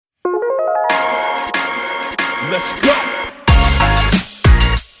Let's go.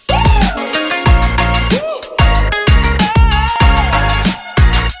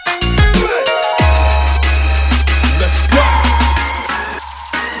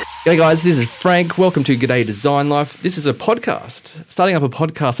 G'day guys, this is Frank. Welcome to G'day Design Life. This is a podcast. Starting up a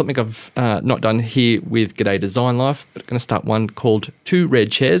podcast, something I've not done here with G'day Design Life, but I'm going to start one called Two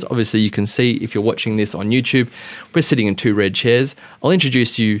Red Chairs. Obviously, you can see if you're watching this on YouTube, we're sitting in two red chairs. I'll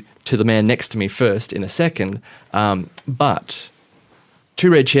introduce you to the man next to me first in a second, but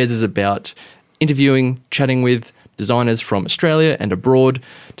Two Red Chairs is about interviewing, chatting with designers from Australia and abroad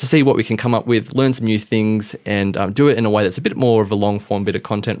to see what we can come up with, learn some new things, and do it in a way that's a bit more of a long-form bit of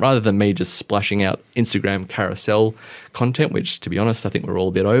content rather than me just splashing out Instagram carousel content, which, to be honest, I think we're all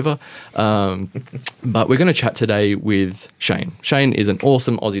a bit over. But we're going to chat today with Shane. Shane is an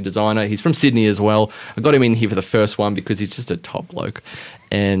awesome Aussie designer. He's from Sydney as well. I got him in here for the first one because he's just a top bloke.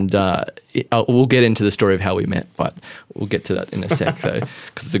 And we'll get into the story of how we met, but we'll get to that in a sec, though,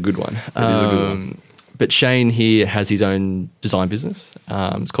 because it's a good one. It is a good one. But Shane here has his own design business.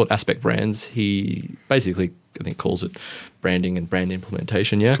 It's called Aspect Brands. He basically, I think, calls it branding and brand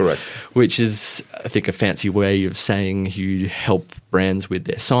implementation, yeah? Correct. Which is, I think, a fancy way of saying you help brands with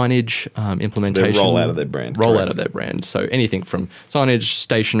their signage, implementation. The rollout of their brand. Rollout of their brand. So anything from signage,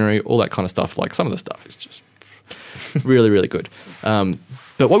 stationery, all that kind of stuff. Like some of the stuff is just really, really good.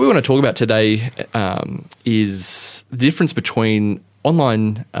 But what we want to talk about today is the difference between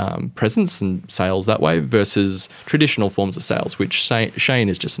online presence and sales that way versus traditional forms of sales, which Shane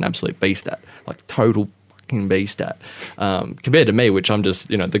is just an absolute beast at, like total fucking beast at, compared to me, which I'm just,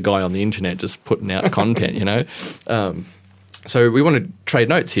 the guy on the internet just putting out content, So we want to trade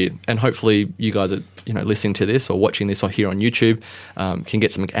notes here, and hopefully you guys are, listening to this or watching this or here on YouTube can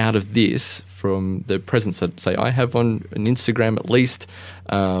get something out of this from the presence that, say, I have on an Instagram at least,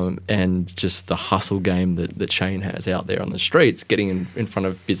 and just the hustle game that Shane has out there on the streets, getting in front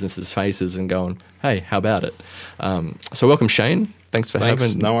of businesses' faces and going, hey, how about it? So welcome, Shane. Thanks for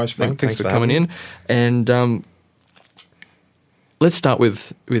having. No worries, Frank. Thanks for coming in. And let's start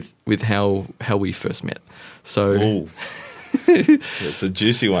with how we first met. So. Ooh. It's a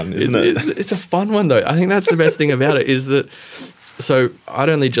juicy one, isn't it? It's a fun one, though. I think that's the best thing about it is that, so I'd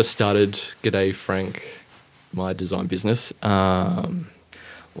only just started G'day Frank, my design business,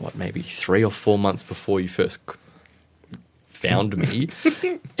 maybe 3 or 4 months before you first found me.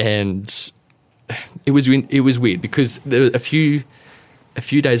 And it was weird because there were a few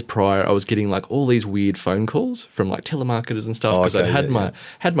days prior, I was getting like all these weird phone calls from like telemarketers and stuff because I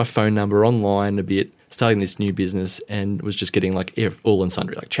had my phone number online a bit, starting this new business, and was just getting like all and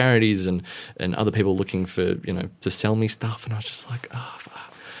sundry, like charities and other people looking for, to sell me stuff. And I was just like,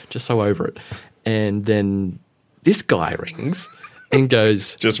 just so over it. And then this guy rings and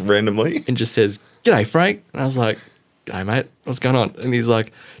goes... just randomly? And just says, "G'day, Frank." And I was like, "G'day, mate. What's going on?" And he's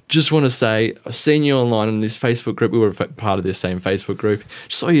like, "Just want to say, I've seen you online in this Facebook group." We were part of this same Facebook group.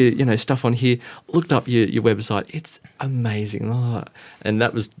 Saw your stuff on here. Looked up your website. It's amazing. And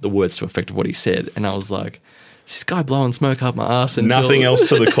that was the words to effect of what he said. And I was like, is this guy blowing smoke up my ass? Nothing else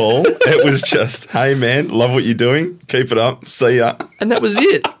to the call. It was just, hey, man, love what you're doing. Keep it up. See ya. And that was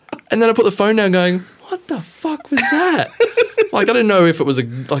it. And then I put the phone down going, what the fuck was that? Like, I didn't know if it was a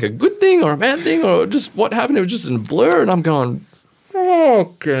good thing or a bad thing or just what happened. It was just in a blur. And I'm going,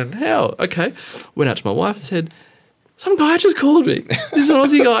 fucking hell. Okay. Went out to my wife and said, some guy just called me. This is an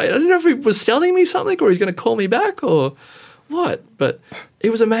Aussie guy. I don't know if he was selling me something or he's going to call me back or what, but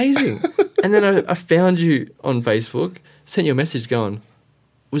it was amazing. And then I found you on Facebook, sent you a message going,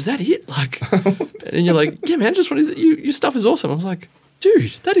 was that it? Like, and you're like, yeah, man, just wanted your stuff is awesome. I was like,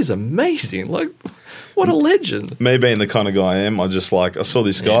 dude, that is amazing. Like, what a legend. Me being the kind of guy I am, I saw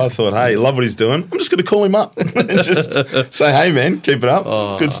this guy, I thought, hey, love what he's doing. I'm just going to call him up and just say, hey, man, keep it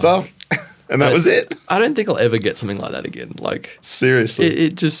up. Good stuff. And that was it. I don't think I'll ever get something like that again. Like, seriously.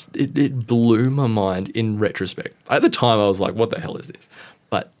 It blew my mind in retrospect. At the time, I was like, what the hell is this?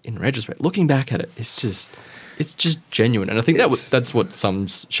 But in retrospect, looking back at it, it's just genuine. And I think that's what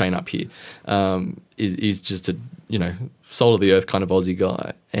sums Shane up here. Is just a, soul of the earth kind of Aussie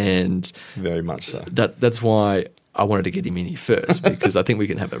guy. And very much so. That's why I wanted to get him in here first, because I think we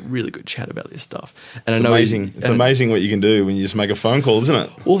can have a really good chat about this stuff. And it's amazing. It's amazing what you can do when you just make a phone call, isn't it?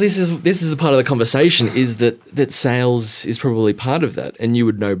 Well, this is the part of the conversation is that sales is probably part of that, and you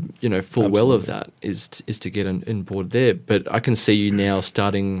would know full well of that is to get on board there. But I can see you now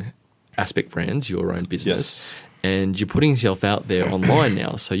starting Aspect Brands, your own business. Yes. And you're putting yourself out there online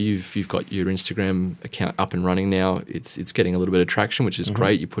now. So you've got your Instagram account up and running now. It's getting a little bit of traction, which is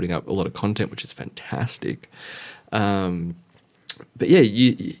great. You're putting up a lot of content, which is fantastic. But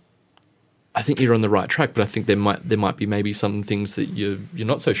yeah, I think you're on the right track, but I think there might be maybe some things that you're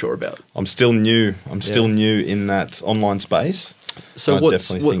not so sure about. I'm still new. I'm still new in that online space. So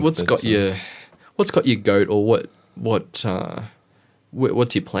what's got your goat, or what's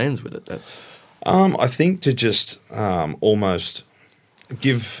your plans with it? That's I think to just almost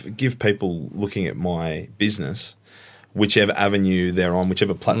give people looking at my business, whichever avenue they're on,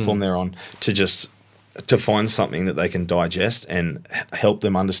 whichever platform they're on, to find something that they can digest and help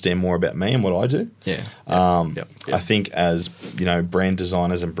them understand more about me and what I do. Yeah. I think as, brand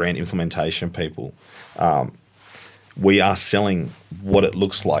designers and brand implementation people, we are selling what it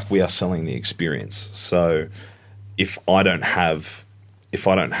looks like. We are selling the experience. So if I don't have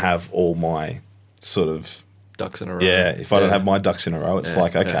all my sort of ducks in a row. Yeah, if I don't have my ducks in a row, it's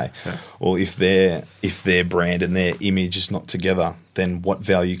like, okay, well, if their brand and their image is not together, then what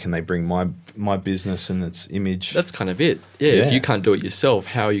value can they bring my business and its image? That's kind of it. Yeah, if you can't do it yourself,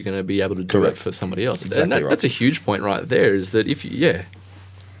 how are you going to be able to do it for somebody else? Exactly and that's a huge point right there, is that if you,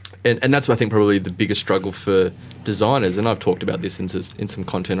 and that's, I think, probably the biggest struggle for designers, and I've talked about this in some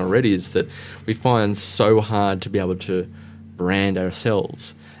content already, is that we find so hard to be able to brand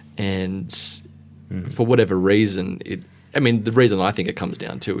ourselves, and for whatever reason, the reason I think it comes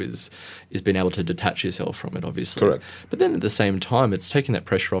down to is being able to detach yourself from it, obviously. Correct. But then at the same time, it's taking that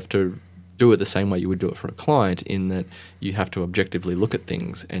pressure off to do it the same way you would do it for a client, in that you have to objectively look at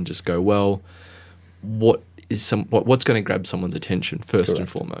things and just go, well, what's going to grab someone's attention first and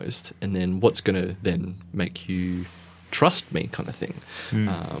foremost, and then what's going to then make you trust me, kind of thing.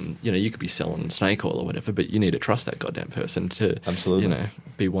 You could be selling snake oil or whatever, but you need to trust that goddamn person to absolutely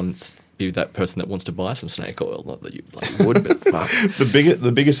be that person that wants to buy some snake oil. Not that you would, but fuck.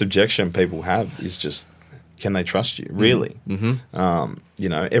 The biggest objection people have is just, can they trust you? Really?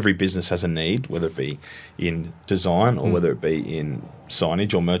 Every business has a need, whether it be in design or whether it be in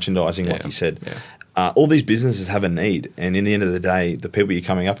signage or merchandising, like you said. Yeah. All these businesses have a need, and in the end of the day, the people you're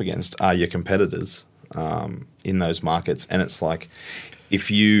coming up against are your competitors in those markets. And it's like, if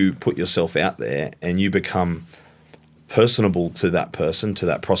you put yourself out there and you become personable to that person, to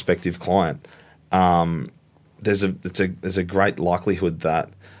that prospective client, there's a great likelihood that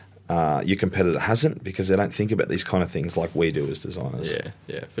your competitor hasn't, because they don't think about these kind of things like we do as designers.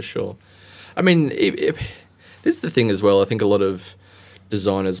 Yeah, for sure. I mean, this is the thing as well. I think a lot of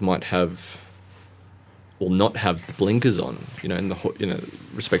designers might have, or not have, the blinkers on, in the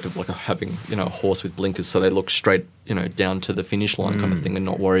respect of like having a horse with blinkers, so they look straight down to the finish line kind of thing, and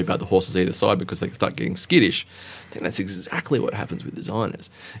not worry about the horses either side because they start getting skittish. I think that's exactly what happens with designers.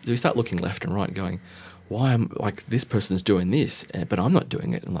 Is we start looking left and right and going, why am like this person's doing this, but I'm not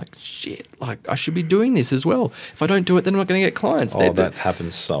doing it, and like shit, like I should be doing this as well. If I don't do it, then I'm not going to get clients. That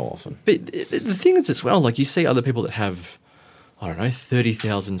happens so often. But the thing is as well, like you see other people that have, I don't know,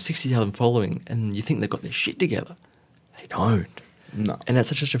 30,000, 60,000 following, and you think they've got their shit together. They don't. No. And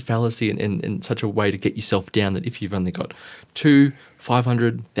that's such a fallacy and such a way to get yourself down, that if you've only got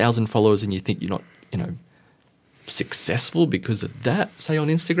 500,000 followers and you think you're not, successful because of that, say on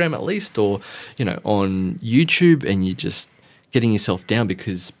Instagram at least, or, on YouTube, and you're just getting yourself down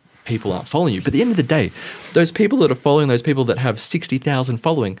because people aren't following you. But at the end of the day, those people that are following, those people that have 60,000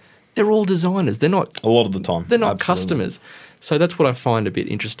 following, they're all designers. They're not... A lot of the time. They're not customers. So that's what I find a bit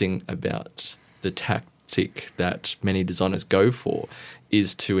interesting about the tactic that many designers go for,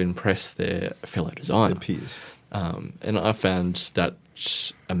 is to impress their fellow designer. Their peers. And I found that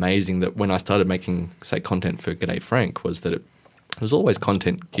amazing, that when I started making, say, content for G'day Frank, was that it was always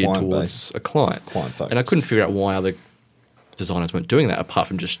content geared towards a client. Client-focused. And I couldn't figure out why other designers weren't doing that, apart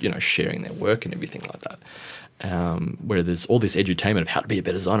from just, sharing their work and everything like that. Where there's all this edutainment of how to be a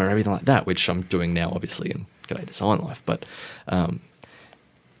better designer and everything like that, which I'm doing now, obviously, in G'day Design Life. But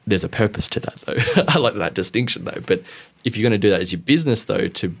there's a purpose to that, though. I like that distinction, though. But if you're going to do that as your business, though,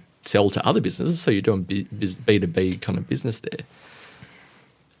 to sell to other businesses, so you're doing B2B kind of business there,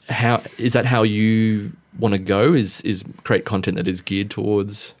 is that how you want to go? Is create content that is geared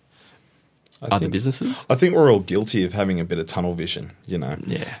towards other businesses? I think we're all guilty of having a bit of tunnel vision,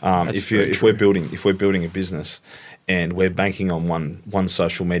 Yeah. If we're building a business and we're banking on one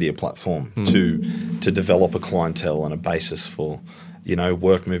social media platform to develop a clientele and a basis for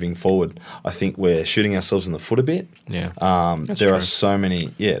work moving forward, I think we're shooting ourselves in the foot a bit. Yeah, there are so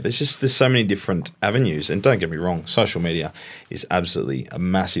many. Yeah, there's so many different avenues, and don't get me wrong, social media is absolutely a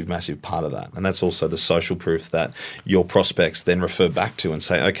massive, massive part of that, and that's also the social proof that your prospects then refer back to and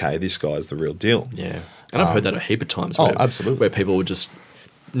say, okay, this guy's the real deal. Yeah, and I've heard that a heap of times. Absolutely, where people will just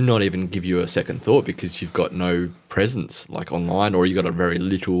not even give you a second thought because you've got no presence, like online, or you've got a very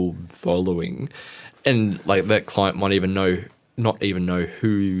little following, and like that client might even know not even know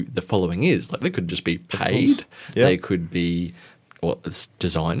who the following is. Like they could just be paid. Yeah. They could be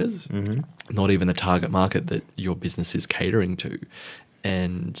designers, not even the target market that your business is catering to.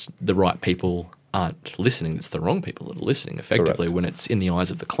 And the right people aren't listening. It's the wrong people that are listening effectively when it's in the eyes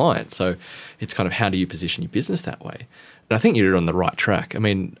of the client. So it's kind of how do you position your business that way? And I think you're on the right track. I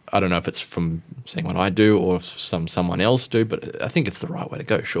mean, I don't know if it's from seeing what I do or if someone else do, but I think it's the right way to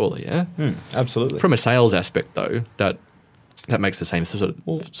go, surely, yeah? Absolutely. From a sales aspect, though, that makes the same sort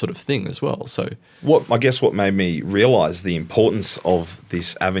of thing as well. So what made me realise the importance of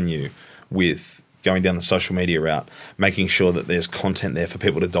this avenue with going down the social media route, making sure that there's content there for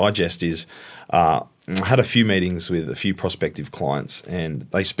people to digest is I had a few meetings with a few prospective clients and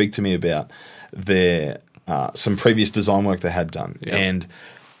they speak to me about their some previous design work they had done. Yeah. And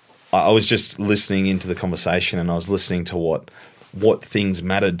I was just listening into the conversation and I was listening to what things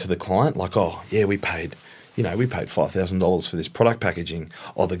mattered to the client. Like, oh, yeah, we paid $5,000 for this product packaging.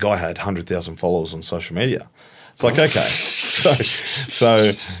 Oh, the guy had 100,000 followers on social media. It's like, okay.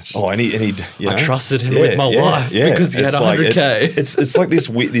 And he I trusted him with my life because he had 100K. It's like this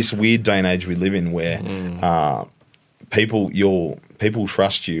weird day and age we live in where people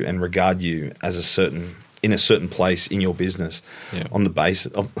trust you and regard you as in a certain place in your business on the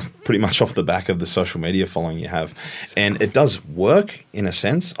basis of pretty much off the back of the social media following you have. And it does work in a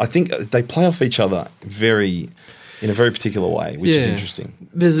sense. I think they play off each other in a very particular way, which is interesting.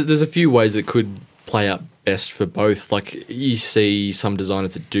 There's a few ways it could play out best for both. Like you see some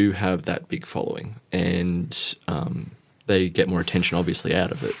designers that do have that big following and they get more attention obviously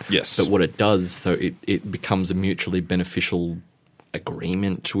out of it. Yes. But what it does though, it becomes a mutually beneficial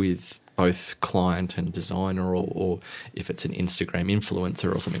agreement with both client and designer or if it's an Instagram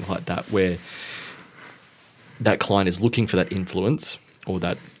influencer or something like that where that client is looking for that influence or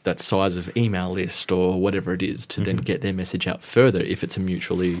that size of email list or whatever it is to then get their message out further if it's a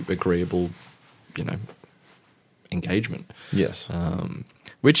mutually agreeable, engagement. Yes.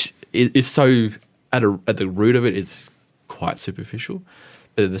 Which is so at the root of it, it's quite superficial.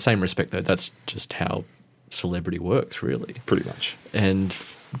 But in the same respect, though, that's just how celebrity works, really. Pretty much.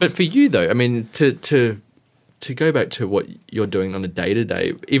 But for you, though, I mean, to go back to what you're doing on a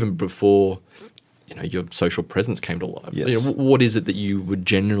day-to-day, even before your social presence came to life. Yes. What is it that you would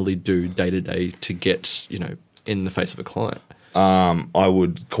generally do day-to-day to get in the face of a client? I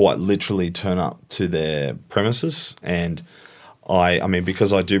would quite literally turn up to their premises and I mean,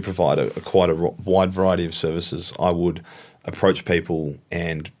 because I do provide quite a wide variety of services, I would approach people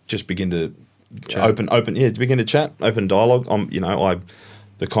and just begin to begin to chat, open dialogue. I'm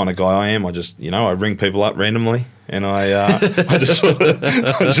the kind of guy I am. I just, I ring people up randomly and I just sort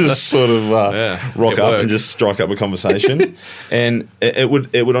of rock up and just strike up a conversation. And it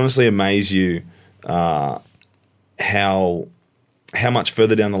would honestly amaze you how much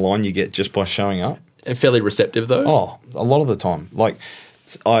further down the line you get just by showing up. And fairly receptive though? Oh, a lot of the time. Like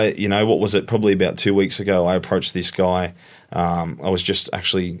what was it? Probably about 2 weeks ago, I approached this guy. I was just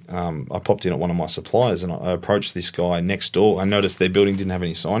actually, I popped in at one of my suppliers and I approached this guy next door. I noticed their building didn't have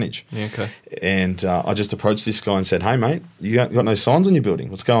any signage. Yeah, okay. And I just approached this guy and said, "Hey, mate, you got no signs on your building.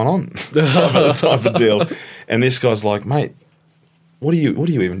 What's going on?" type of deal. And this guy's like, "Mate, what are you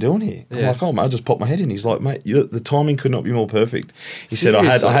even doing here?" I'm like, "Oh, mate, I just popped my head in." He's like, "Mate, the timing could not be more perfect." He said, I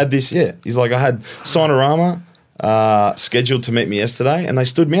had this, He's like, "I had Signarama scheduled to meet me yesterday and they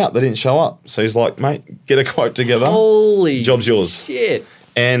stood me up. They didn't show up." So he's like, "Mate, get a quote together. Holy job's yours." shit.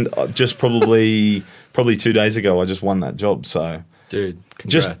 And just probably 2 days ago, I just won that job. So, dude,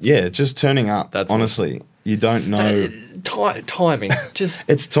 congrats. just turning up. That's honestly, awesome. You don't know. Timing. Just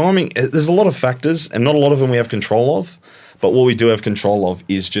it's timing. There's a lot of factors and not a lot of them we have control of. But what we do have control of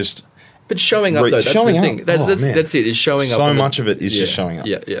is just... But showing up, though, that's the thing. That's it, is showing up. So much of it is just showing up.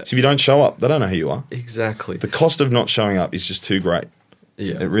 Yeah. So if you don't show up, they don't know who you are. Exactly. The cost of not showing up is just too great.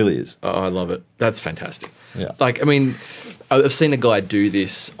 Yeah. It really is. Oh, I love it. That's fantastic. Yeah. Like, I mean, I've seen a guy do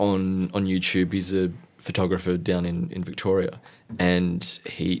this on YouTube. He's a photographer down in Victoria. And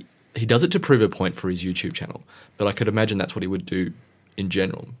he does it to prove a point for his YouTube channel. But I could imagine that's what he would do in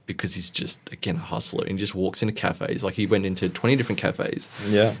general, because he's just, again, a hustler and he just walks into cafes. Like, he went into 20 different cafes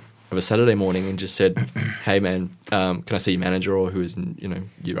of a Saturday morning and just said, "Hey man, can I see your manager or who is,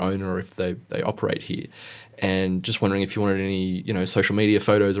 your owner, or if they operate here, and just wondering if you wanted any, social media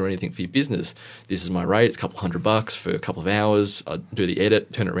photos or anything for your business. This is my rate. It's a couple $100 for a couple of hours. I'll do the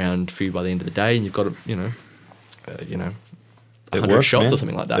edit, turn it around for you by the end of the day, and you've got 100 shots, man, or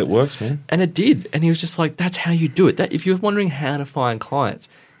something like that." It works, man. And it did. And he was just like, that's how you do it. That if you're wondering how to find clients,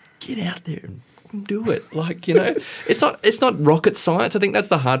 get out there and do it. Like, it's not rocket science. I think that's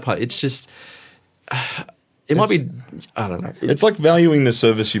the hard part. It's just It might be, I don't know. It's like valuing the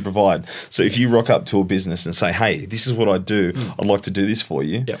service you provide. So if you rock up to a business and say, hey, this is what I do, I'd like to do this for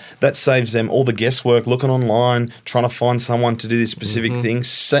you, that saves them all the guesswork, looking online, trying to find someone to do this specific thing.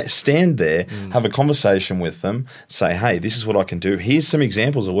 Stand there, have a conversation with them, say, hey, this is what I can do. Here's some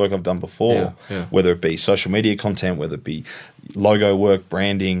examples of work I've done before, whether it be social media content, whether it be logo work,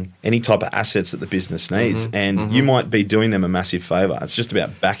 branding, any type of assets that the business needs. And you might be doing them a massive favour. It's just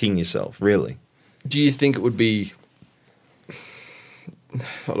about backing yourself, really. Do you think it would be,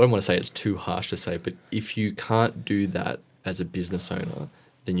 I don't want to say it's too harsh to say, but if you can't do that as a business owner,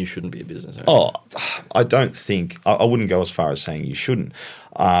 then you shouldn't be a business owner? Oh, I don't think, I wouldn't go as far as saying you shouldn't.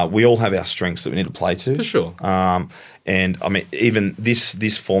 We all have our strengths that we need to play to. For sure. And I mean, even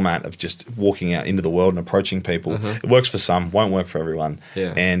this format of just walking out into the world and approaching people, it works for some, won't work for everyone.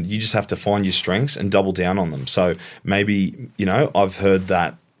 Yeah. And you just have to find your strengths and double down on them. So maybe, I've heard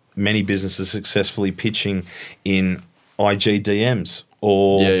that many businesses successfully pitching in IG DMs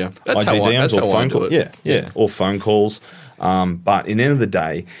or That's IG how DMs or phone calls. Or phone calls. But in the end of the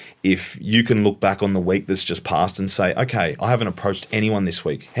day, if you can look back on the week that's just passed and say, okay, I haven't approached anyone this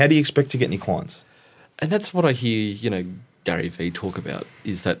week, how do you expect to get any clients? And that's what I hear, Gary Vee talk about,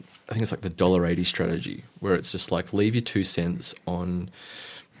 is that I think it's like the $1.80 strategy, where it's just like leave your 2 cents on,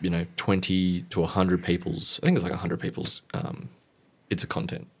 20 to 100 people's, I think it's like 100 people's bits of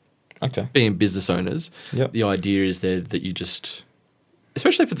content. Okay. Being business owners, the idea is there that you just,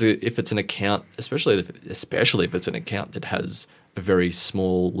 especially if it's an account, especially if it's an account that has a very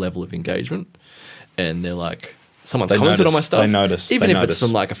small level of engagement, and they're like, someone's commented on my stuff. They notice. Even if it's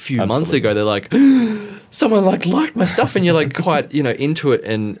from like a few months ago, they're like, someone liked my stuff, and you're like quite into it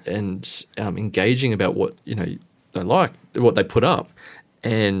and engaging about what they like, what they put up.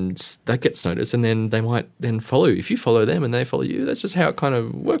 And that gets noticed, and then they might then follow you. If you follow them and they follow you, that's just how it kind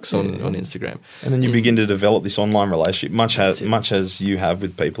of works on Instagram. And then you begin to develop this online relationship, much as you have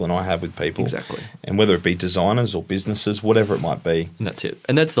with people and I have with people. Exactly. And whether it be designers or businesses, whatever it might be. And that's it.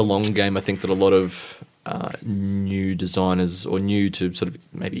 And that's the long game, I think, that a lot of new designers or new to sort of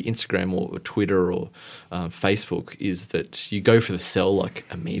maybe Instagram or Twitter or Facebook is that you go for the sell like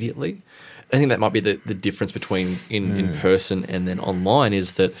immediately. I think that might be the difference between in person and then online,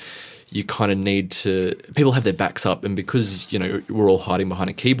 is that you kind of need to – people have their backs up, and because, we're all hiding behind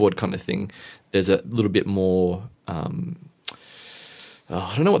a keyboard kind of thing, there's a little bit more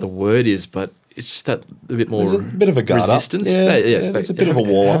I don't know what the word is, but it's just that a bit more resistance. There's a bit of a guard resistance. up. Yeah, there's a bit of a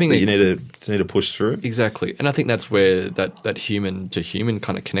wall up that you need to push through. Exactly. And I think that's where that human-to-human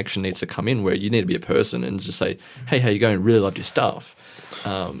kind of connection needs to come in, where you need to be a person and just say, hey, how you going? Really loved your stuff.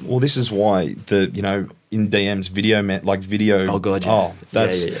 Well, this is why in DMs video. Oh God, yeah.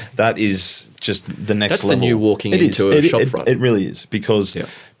 That is just the next that's level. That's the new walking into a shop front. It really is, because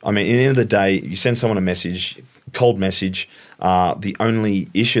I mean, at the end of the day, you send someone a message, cold message. The only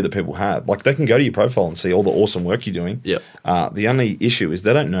issue that people have, like, they can go to your profile and see all the awesome work you're doing. The only issue is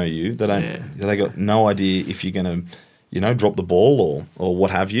they don't know you. They got no idea if you're going to drop the ball or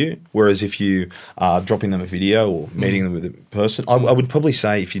what have you. Whereas if you are dropping them a video or meeting them with a person, I would probably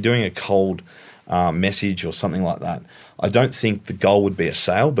say if you're doing a cold message or something like that, I don't think the goal would be a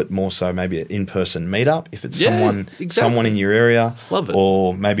sale, but more so maybe an in-person meetup if it's someone in your area. Love it.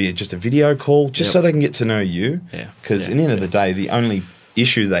 Or maybe just a video call, just so they can get to know you. Because in the end of the day, the only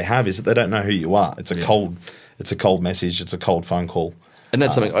issue they have is that they don't know who you are. It's a cold message. It's a cold phone call. And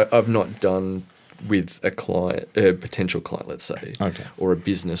that's something I've not done with a client, a potential client, let's say, or a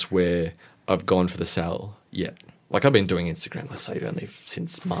business where I've gone for the sale yet. Like, I've been doing Instagram, let's say, only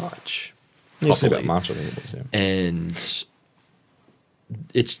since March. It's about March, I think it was,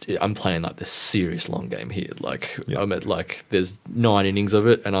 And I'm playing like the serious long game here. Like, I'm at there's 9 innings of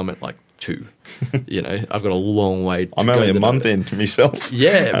it, and I'm at 2. I've got a long way to I'm only a month in to myself.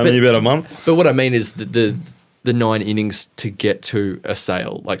 Only about a month. But what I mean is the 9 innings to get to a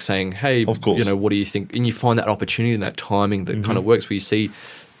sale, like saying, hey, of course, what do you think? And you find that opportunity and that timing that kind of works, where you see,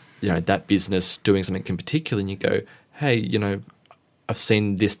 that business doing something in particular, and you go, hey, I've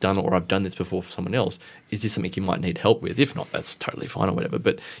seen this done, or I've done this before for someone else. Is this something you might need help with? If not, that's totally fine or whatever.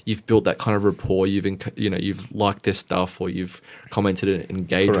 But you've built that kind of rapport. You've liked their stuff, or you've commented and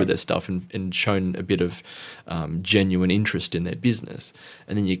engaged with their stuff, and shown a bit of genuine interest in their business.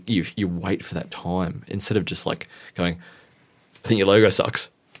 And then you wait for that time, instead of just going, I think your logo sucks.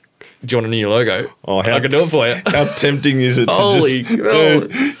 Do you want a new logo? I can do it for you. How tempting is it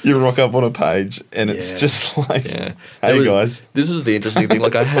to you rock up on a page and it's just like, hey guys. This was the interesting thing.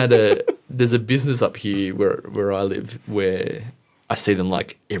 Like, there's a business up here where I live, where I see them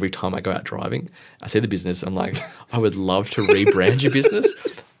every time I go out driving. I see the business. I'm like, I would love to rebrand your business,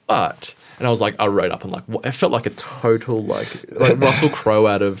 but And I was like, I wrote up and like, it felt like a total like Russell Crowe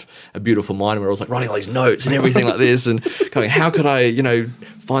out of A Beautiful Mind, where I was like writing all these notes and everything like this, and going, how could I,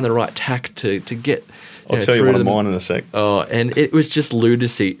 find the right tack to get. I'll tell you one of mine in a sec. Oh, and it was just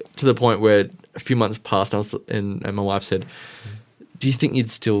lunacy to the point where a few months passed, and my wife said, "Do you think you'd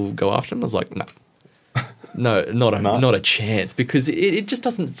still go after him?" I was like, "No." No, not a chance, because it just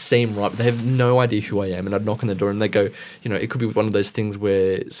doesn't seem right. They have no idea who I am, and I'd knock on the door and they go, it could be one of those things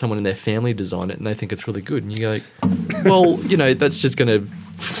where someone in their family designed it and they think it's really good, and you go, like, well, that's just going to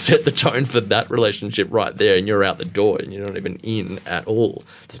set the tone for that relationship right there, and you're out the door and you're not even in at all.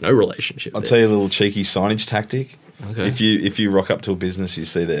 There's no relationship. I'll tell you a little cheeky signage tactic. Okay. If you rock up to a business, you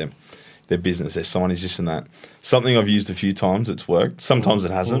see their business, their signage, this and that. Something I've used a few times, it's worked. Sometimes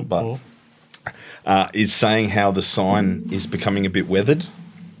it hasn't, but. Is saying how the sign is becoming a bit weathered,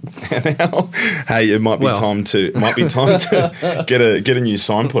 and how, hey, it might be time to get a new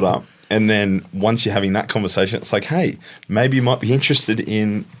sign put up. And then once you're having that conversation, it's like, hey, maybe you might be interested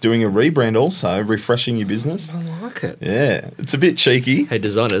in doing a rebrand also, refreshing your business. I like it. Yeah, it's a bit cheeky. Hey,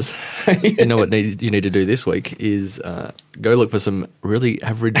 designers, you know what you need to do this week is go look for some really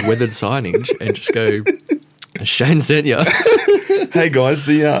average weathered signage and just go, Shane sent you. Hey guys,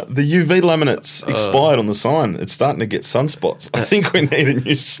 the UV laminate's expired on the sign. It's starting to get sunspots. I think we need a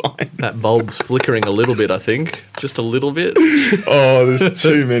new sign. That bulb's flickering a little bit, I think. Just a little bit. Oh, there's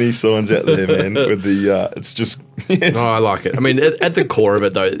too many signs out there, man. With the, it's just... I like it. I mean, at the core of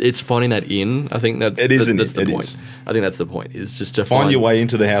it, though, it's finding that in. I think that's the point. I think that's the point, is just to find your way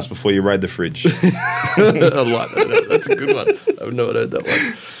into the house before you raid the fridge. I like that. That's a good one. I've never heard that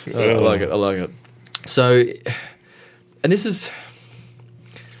one. I like it. So, and this is...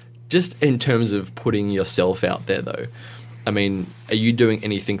 just in terms of putting yourself out there, though, I mean, are you doing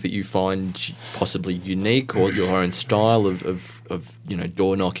anything that you find possibly unique, or your own style of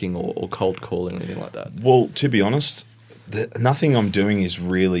door knocking or cold calling or anything like that? Well, to be honest, nothing I'm doing is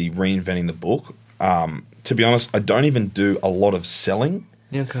really reinventing the book. To be honest, I don't even do a lot of selling.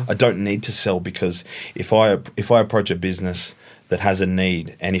 Yeah, okay. I don't need to sell, because if I approach a business that has a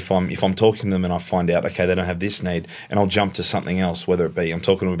need, and if I'm talking to them and I find out, okay, they don't have this need, and I'll jump to something else, whether it be I'm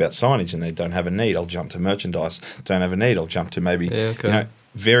talking to them about signage and they don't have a need, I'll jump to merchandise, don't have a need, I'll jump to maybe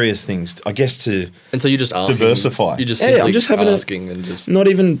various things, I guess, and so you're just asking, diversify. You're just I'm just having asking and just not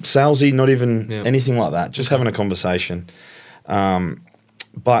even salesy, not even anything like that, just having a conversation.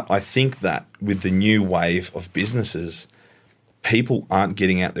 But I think that with the new wave of businesses, people aren't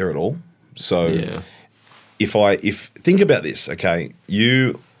getting out there at all. So if think about this, okay,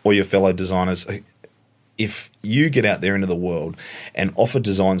 you or your fellow designers, if you get out there into the world and offer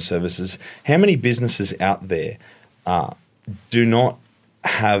design services, how many businesses out there do not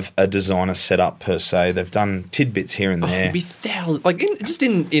have a designer set up per se? They've done tidbits here and there. There'd be thousands, like just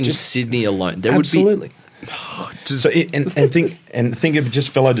in Sydney alone. There absolutely. Would be. So think of just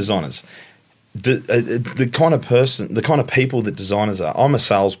fellow designers. The kind of person, the kind of people that designers are. I'm a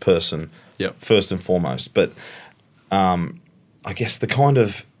salesperson, first and foremost, but I guess the kind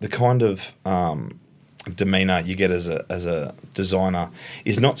of demeanor you get as a designer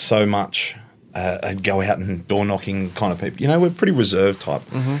is not so much a go out and door knocking kind of people. We're pretty reserved type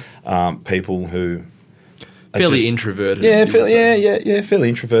people who are fairly introverted. Yeah, fairly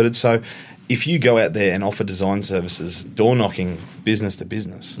introverted. So if you go out there and offer design services, door knocking, business to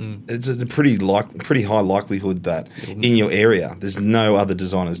business, it's a pretty high likelihood that in your area there's no other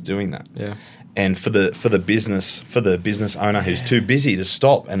designers doing that. Yeah. And for the business owner who's too busy to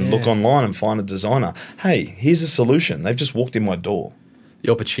stop and look online and find a designer, hey, here's a solution. They've just walked in my door.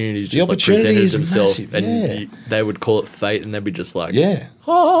 The opportunity presented themselves, and they would call it fate, and they'd be just like,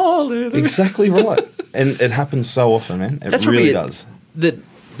 hallelujah. Exactly right. And it happens so often, man. It really does. That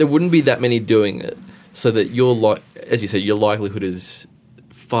there wouldn't be that many doing it, so that as you said, your likelihood is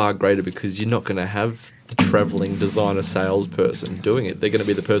far greater, because you're not going to have the traveling designer salesperson doing it. They're going to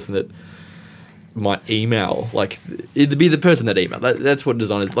be the person that might email, like it'd be the person that email. That's what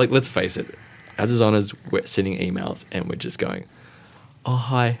designers, like, let's face it, as designers, we're sending emails and we're just going, oh,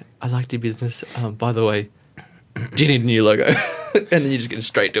 hi, I liked your business. By the way, do you need a new logo? And then you're just getting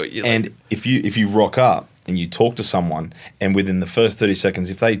straight to it. And if you rock up and you talk to someone, and within the first 30 seconds,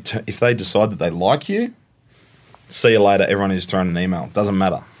 if they decide that they like you, see you later. Everyone who's thrown an email, doesn't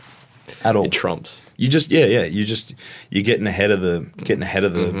matter at all. It trumps. You just you're getting ahead of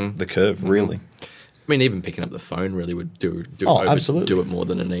the curve, really. I mean, even picking up the phone really would do it more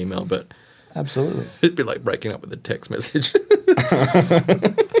than an email, but absolutely, it'd be like breaking up with a text message.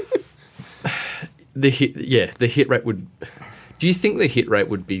 The hit rate would. Do you think the hit rate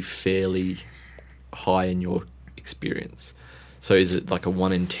would be fairly high in your experience? So is it like a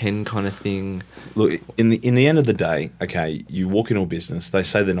 1 in 10 kind of thing? Look, in the end of the day, okay, you walk into a business, they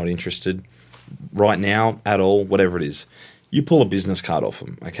say they're not interested right now at all, whatever it is. You pull a business card off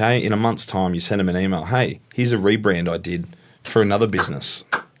them, okay? In a month's time, you send them an email. Hey, here's a rebrand I did for another business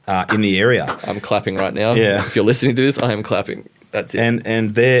in the area. I'm clapping right now. Yeah. If you're listening to this, I am clapping. That's it.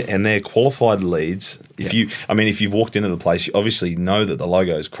 And they're qualified leads. If you've walked into the place, you obviously know that the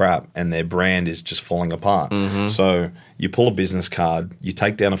logo is crap and their brand is just falling apart. Mm-hmm. So you pull a business card, you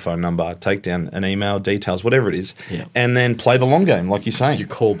take down a phone number, take down an email, details, whatever it is, and then play the long game, like you're saying. You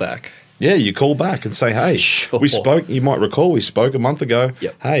call back. Yeah, you call back and say, hey, Sure. we spoke. You might recall we spoke a month ago.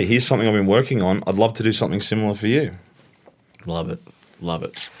 Yep. Hey, here's something I've been working on. I'd love to do something similar for you. Love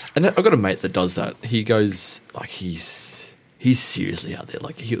it. And I've got a mate that does that. He goes, like, he's seriously out there.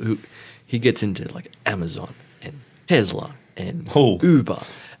 Like, he gets into, like, Amazon and Tesla and Uber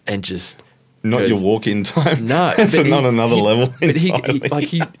and just... Not your walk-in time. No. That's not another level But entirely.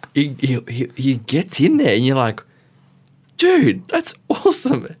 he gets in there and you're like, dude, that's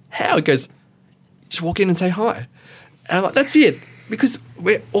awesome. How? He goes, just walk in and say hi. And I'm like, that's it. Because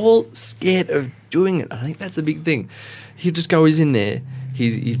we're all scared of doing it. I think that's the big thing. He just goes in there.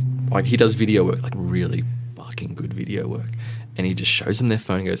 He's like, he does video work, like really fucking good video work. And he just shows them their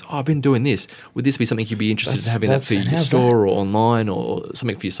phone and goes, oh, I've been doing this. Would this be something you'd be interested in having that for your store or online or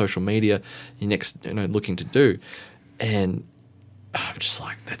something for your social media you're next, looking to do? And I'm just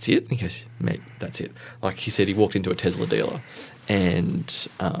like, that's it? And he goes, mate, that's it. Like he said, he walked into a Tesla dealer and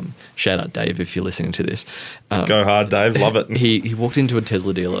shout out Dave if you're listening to this. Go hard, Dave. Love it. He walked into a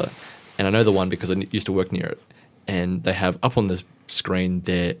Tesla dealer, and I know the one because I used to work near it, and they have up on the screen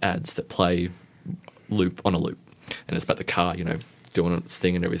their ads that play on a loop. And it's about the car, doing its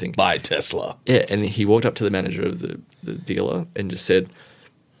thing and everything. Buy Tesla. Yeah, and he walked up to the manager of the dealer and just said,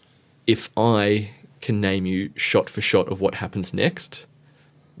 if I can name you shot for shot of what happens next,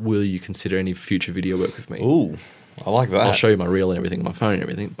 will you consider any future video work with me? Ooh, I like that. I'll show you my reel and everything, my phone and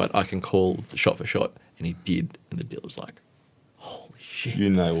everything, but I can call shot for shot. And he did, and the dealer was like, holy shit. You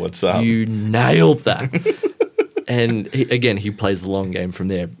know what's up. You nailed that. And he plays the long game from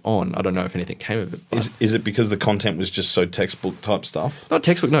there on. I don't know if anything came of it. Is it because the content was just so textbook type stuff? Not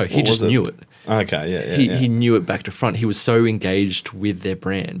textbook, no. He just knew it. Okay, yeah. He knew it back to front. He was so engaged with their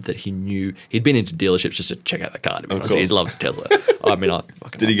brand that he knew he'd been into dealerships just to check out the car. To be honest. He loves Tesla. I mean,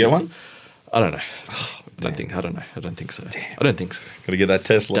 did he get Tesla. one? I don't know. I don't think so. Damn. I don't think so. Got to get that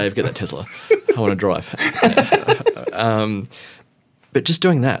Tesla. Dave, get that Tesla. I want to drive. But just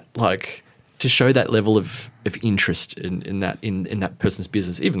doing that, like, to show that level of interest in that person's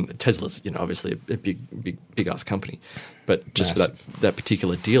business, even Tesla's, obviously a big ass company, but just Massive. for that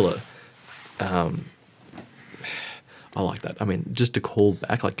particular dealer, I like that. I mean, just to call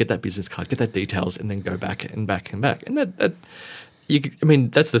back, like get that business card, get that details, and then go back and back and back, and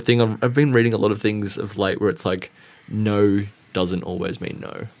that's the thing. I've been reading a lot of things of late where it's like no doesn't always mean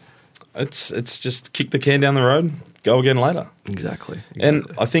no. It's just kick the can down the road, go again later. Exactly. And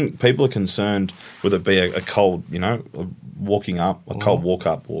I think people are concerned with it be a cold, walking up, a cold walk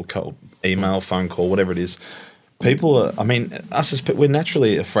up or cold email, phone call, whatever it is. People are, us as we're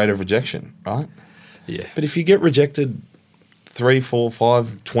naturally afraid of rejection, right? Yeah. But if you get rejected 3, 4,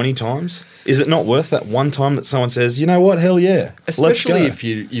 5, 20 times, is it not worth that one time that someone says, you know what, hell yeah, especially let's go. if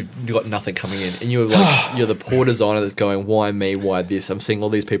you've got nothing coming in and you're like you're the poor designer that's going, why me, why this? I'm seeing all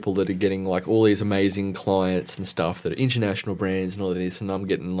these people that are getting like all these amazing clients and stuff that are international brands and all of this, and I'm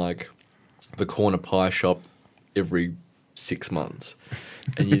getting like the corner pie shop every 6 months.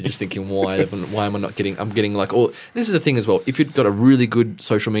 And you're just thinking, why am I not getting? I'm getting like all. This is the thing as well. If you've got a really good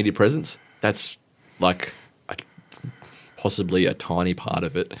social media presence, that's like possibly a tiny part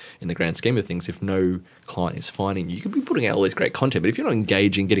of it in the grand scheme of things. If no client is finding you, you could be putting out all this great content, but if you're not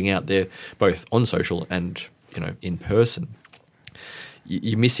engaging, getting out there both on social and in person,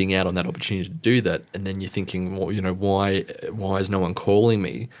 you're missing out on that opportunity to do that. And then you're thinking, well, why is no one calling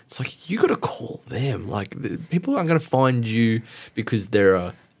me? It's like you got to call them. Like people aren't going to find you because there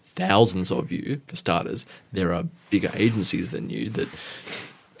are thousands of you. For starters, there are bigger agencies than you that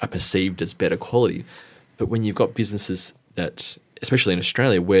are perceived as better quality. But when you've got businesses that, especially in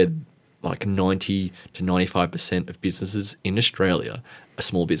Australia, where like 90 to 95% of businesses in Australia are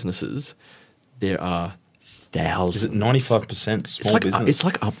small businesses, there are thousands. Is it 95% small business? It's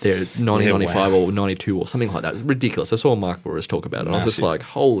like up there, 90, 95 or 92 or something like that. It's ridiculous. I saw Mark Boris talk about it. And I was just like,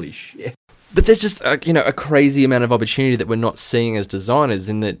 holy shit. But there's just a crazy amount of opportunity that we're not seeing as designers,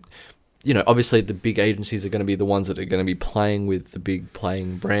 in that obviously the big agencies are going to be the ones that are going to be playing with the big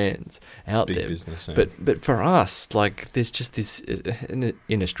playing brands out Big there. business, yeah. But for us, like, there's just this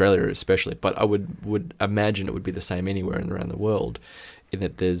in Australia especially. But I would imagine it would be the same anywhere around the world, in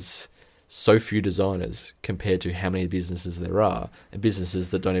that there's so few designers compared to how many businesses there are, and businesses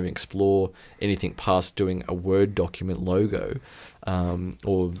that don't even explore anything past doing a Word document logo,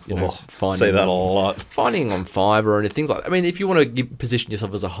 or finding say that a lot. finding on Fiverr or anything like that. I mean, if you want to position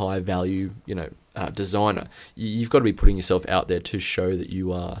yourself as a high value, designer, you've got to be putting yourself out there to show that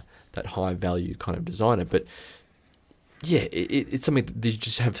you are that high value kind of designer. But yeah, it's something that you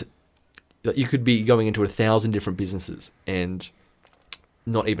just have. You could be going into 1,000 different businesses and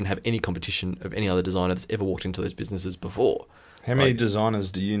not even have any competition of any other designer that's ever walked into those businesses before. How many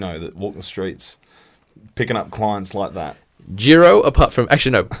designers do you know that walk the streets picking up clients like that? Zero, apart from,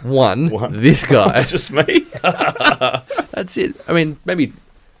 actually no, one. This guy. Just me. That's it. I mean, maybe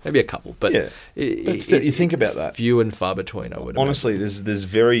a couple, but yeah. But still, you think about that. Few and far between, I would Honestly, imagine. there's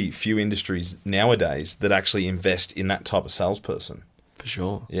very few industries nowadays that actually invest in that type of salesperson. For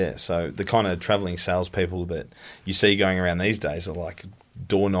sure. Yeah, so the kind of travelling salespeople that you see going around these days are like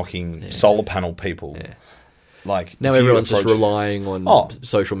door-knocking solar panel people. Yeah. Like, now everyone's just relying on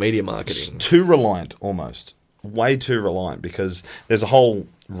social media marketing. Too reliant, almost. Way too reliant, because there's a whole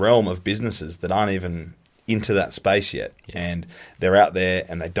realm of businesses that aren't even into that space yet, and they're out there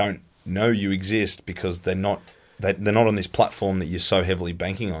and they don't know you exist because they're not on this platform that you're so heavily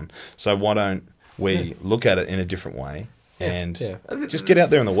banking on. So why don't we look at it in a different way and just get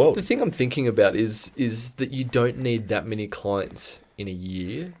out there in the world? The thing I'm thinking about is that you don't need that many clients in a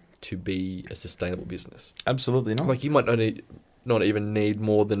year to be a sustainable business. Absolutely not. Like, you might not even need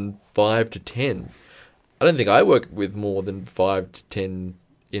more than 5 to 10. I don't think I work with more than 5 to 10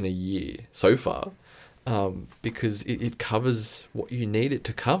 in a year so far, because it covers what you need it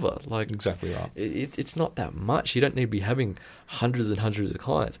to cover. Like, exactly right. It's not that much. You don't need to be having hundreds and hundreds of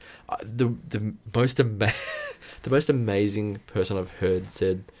clients. The most amazing person I've heard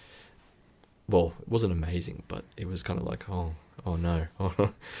said, well, it wasn't amazing, but it was kind of like, oh no.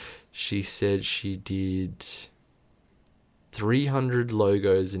 She said she did 300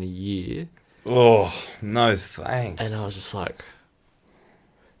 logos in a year. Oh, no thanks. And I was just like,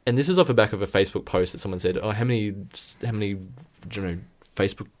 and this was off the back of a Facebook post that someone said, oh, how many how many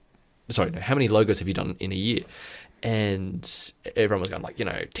logos have you done in a year? And everyone was going like,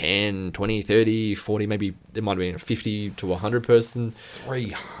 10, 20, 30, 40, maybe there might have been a 50 to 100 person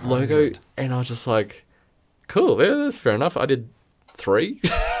 300 logo. And I was just like, cool, yeah, that's fair enough. I did 3.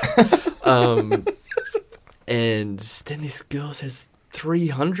 And then this girl says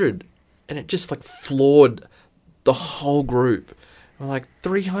 300. And it just like floored the whole group. I'm like,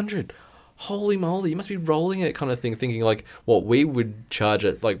 300? Holy moly, you must be rolling it, kind of thing, thinking like what we would charge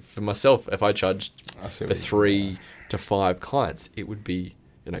it. Like, for myself, if I charged for 3 to 5 clients, it would be,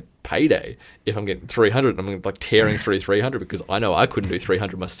 payday. If I'm getting 300, I'm like tearing through 300 because I know I couldn't do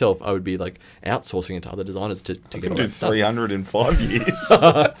 300 myself. I would be like outsourcing it to other designers to get all do that 300 in 5 years.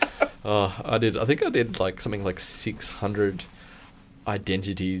 I think I did like something like 600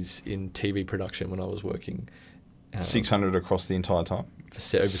 identities in TV production when I was working. 600 across the entire time?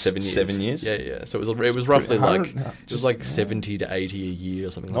 For over 7 years. 7 years? Yeah. So it was roughly like, it was like 70 to 80 a year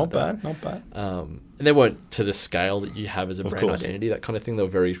or something like that. Not bad. And they weren't to the scale that you have as a brand identity, that kind of thing. They were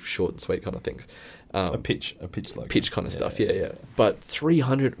very short and sweet kind of things. A pitch logo. Pitch kind of stuff, yeah. But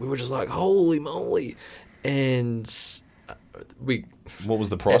 300, we were just like, holy moly. And what was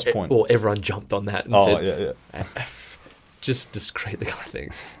the price point? Well, everyone jumped on that and said, just discreet the kind of thing.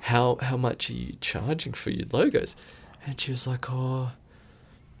 How much are you charging for your logos? And she was like,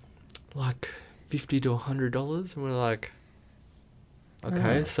 like $50 to $100. And we're like,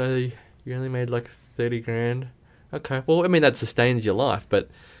 okay, so you only made like 30 grand. Okay, well, I mean, that sustains your life, but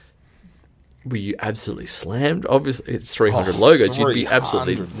were you absolutely slammed? Obviously, it's 300 logos. You'd be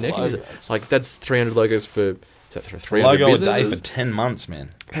absolutely necking. Like, that's 300 logos for... Is that for 300 logo businesses? a day for 10 months,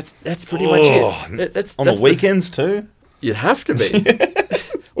 man. That's pretty much it. That's on the weekends too? You'd have to be.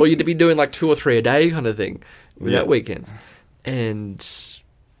 Or you'd be doing like 2 or 3 a day kind of thing without weekends. And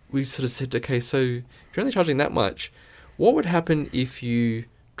we sort of said, okay, so if you're only charging that much, what would happen if you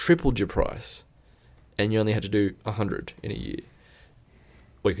tripled your price and you only had to do 100 in a year?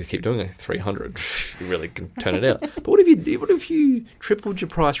 Well, you could keep doing it, 300. You really can turn it out. But what if you tripled your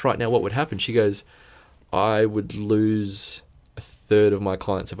price right now? What would happen? She goes, I would lose a third of my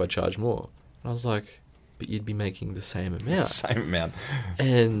clients if I charge more. And I was like, but you'd be making the same amount. Same amount.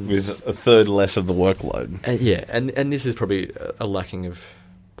 And with a third less of the workload. And this is probably a lacking of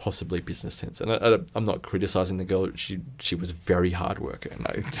possibly business sense. And I'm not criticizing the girl. She was a very hard worker.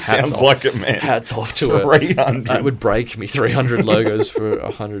 No, Sounds like it, man. Hats off to her. 300. It would break me 300 logos for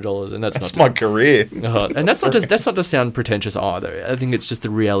 $100, and That's my career. and that's not to sound pretentious either. I think it's just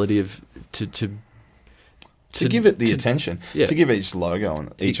the reality of to give it the attention, yeah. to give each logo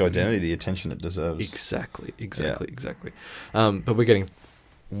and each identity the attention it deserves. Exactly. But we're getting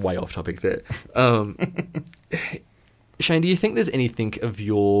way off topic there. Shane, do you think there's anything of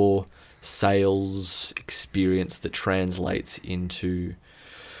your sales experience that translates into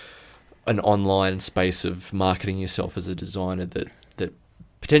an online space of marketing yourself as a designer that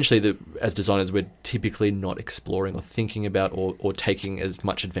potentially as designers we're typically not exploring or thinking about or taking as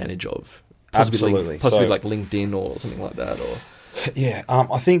much advantage of? Absolutely. Possibly like LinkedIn or something like that. Or Yeah,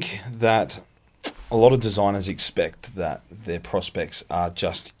 I think that a lot of designers expect that their prospects are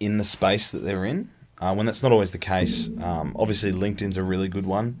just in the space that they're in, when that's not always the case. Obviously, LinkedIn's a really good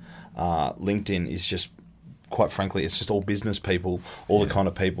one. LinkedIn is just, quite frankly, it's just all business people, all the kind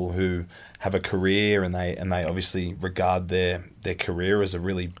of people who have a career and they obviously regard their career as a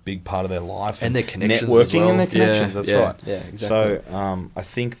really big part of their life. And their connections networking as well. And their connections, that's right. Yeah, exactly. So I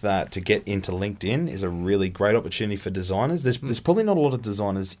think that to get into LinkedIn is a really great opportunity for designers. There's probably not a lot of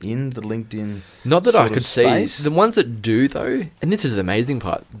designers in the LinkedIn Not that I could space. see. The ones that do, though, and this is the amazing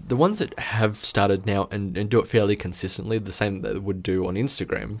part, the ones that have started now and do it fairly consistently, the same that they would do on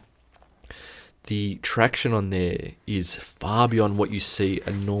Instagram, the traction on there is far beyond what you see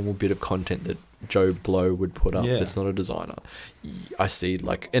a normal bit of content that Joe Blow would put up that's not a designer. I see,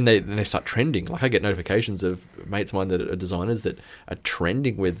 and they start trending. Like, I get notifications of mates of mine that are designers that are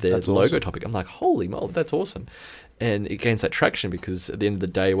trending with their logo topic. I'm like, holy moly, that's awesome. And it gains that traction because at the end of the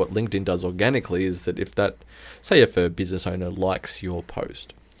day, what LinkedIn does organically is that if a business owner likes your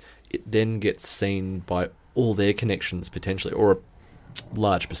post, it then gets seen by all their connections potentially, or a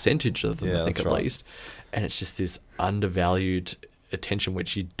large percentage of them, I think, at least. And it's just this undervalued attention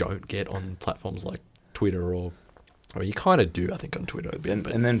which you don't get on platforms like Twitter or you kind of do, I think, on Twitter a bit.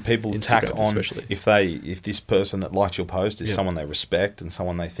 And then people Instagram tack on, especially. if this person that likes your post is someone they respect and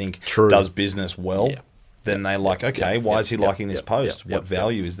someone they think True. does business well, then they why is he liking this post? What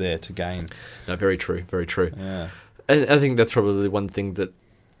value is there to gain? No, very true, very true. Yeah. And I think that's probably one thing that,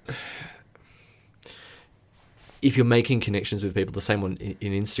 if you're making connections with people, the same one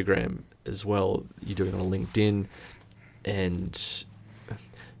in Instagram as well, you're doing it on LinkedIn. And I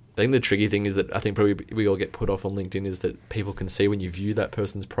think the tricky thing is that I think probably we all get put off on LinkedIn is that people can see when you view that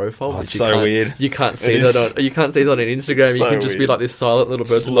person's profile. It's so weird. You can't see that on Instagram. So you can just be weird. like this silent little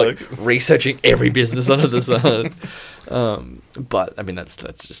person, like researching every business under the sun. But I mean, that's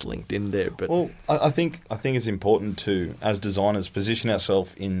just LinkedIn there. But well, I think it's important to, as designers, position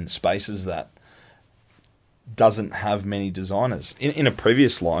ourselves in spaces that doesn't have many designers. In a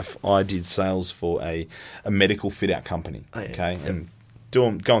previous life, I did sales for a medical fit-out company. Okay, and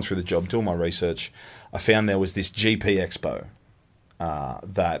going through the job, doing my research, I found there was this GP Expo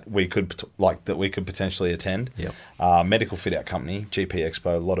that we could potentially attend. Medical fit-out company, GP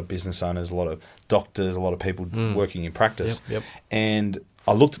Expo. A lot of business owners, a lot of doctors, a lot of people working in practice. And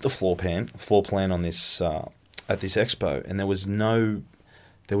I looked at the floor plan on this at this expo, and there was no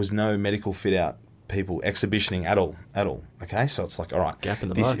medical fit-out people exhibitioning at all. Okay, so it's like, all right, gap in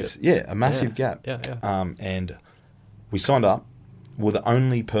the market. A massive gap. And we signed up. We're the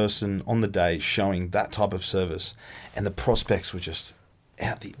only person on the day showing that type of service, and the prospects were just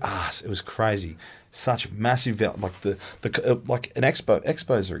out the arse. It was crazy. Such massive like like an expo.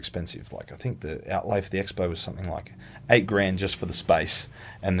 Expos are expensive. Like, I think the outlay for the expo was something like $8,000 just for the space,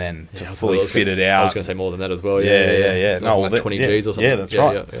 and then to fully fit it out. I was going to say more than that as well. Yeah. No, like 20 Gs or something. Yeah, that's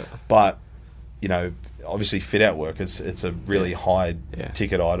right. Yeah. But obviously fit out work, it's a really high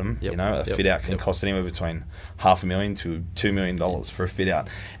ticket item. A fit out can cost anywhere between $500,000 to $2 million for a fit out.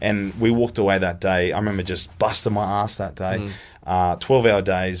 And we walked away that day. I remember just busting my ass that day. 12-hour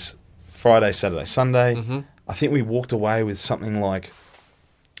days, Friday, Saturday, Sunday. I think we walked away with something like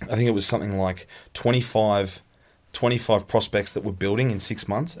 25 prospects that were building in 6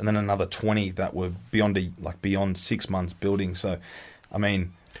 months, and then another 20 that were beyond 6 months building. So, I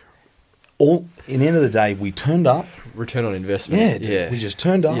mean, in the end of the day, we turned up. Return on investment. We just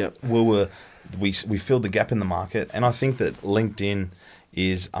turned up. We filled the gap in the market, and I think that LinkedIn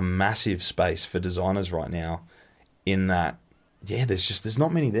is a massive space for designers right now. In that, there's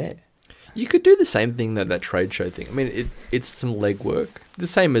not many there. You could do the same thing that trade show thing. I mean, it's some legwork, the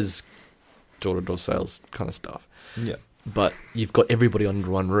same as door-to-door sales kind of stuff. Yeah. But you've got everybody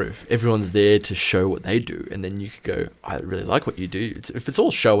under one roof. Everyone's there to show what they do, and then you could go, I really like what you do. If it's all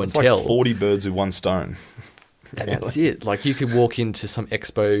show and tell. It's like 40 birds with one stone. That's it. Like you could walk into some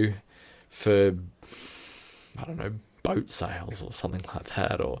expo for, I don't know, boat sales or something like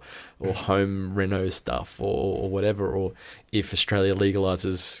that, or home reno stuff or whatever. Or if Australia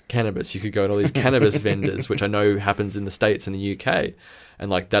legalizes cannabis, you could go to all these cannabis vendors, which I know happens in the States and the UK. And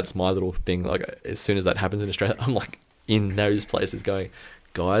like, that's my little thing. Like as soon as that happens in Australia, I'm like in those places going,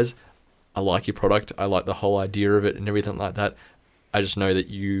 guys, I like your product. I like the whole idea of it and everything like that. I just know that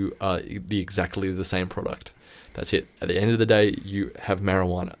you are exactly the same product. That's it. At the end of the day, you have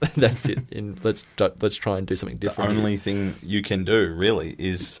marijuana. That's it. And let's try and do something different. The only thing you can do really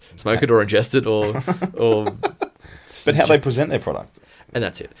is smoke it or ingest it or. But how they present their product, and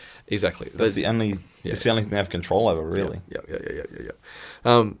that's it. Exactly. That's the only. Yeah. It's the only thing they have control over, really. Yeah.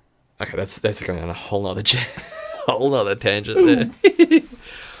 Okay, that's going on a whole nother tangent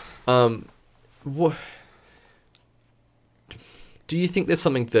there. What do you think? There's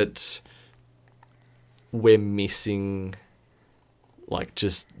something that we're missing, like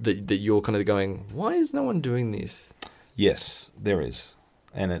just that you're kind of going, why is no one doing this? Yes, there is.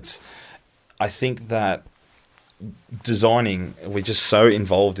 And I think that designing, we're just so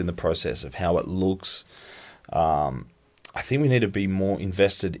involved in the process of how it looks. I think we need to be more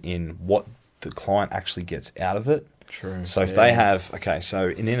invested in what the client actually gets out of it. True. So if they have, so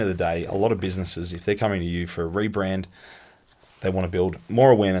in the end of the day, a lot of businesses, if they're coming to you for a rebrand, they want to build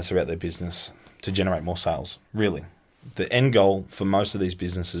more awareness about their business to generate more sales, really. The end goal for most of these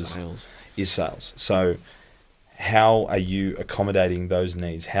businesses is sales. So how are you accommodating those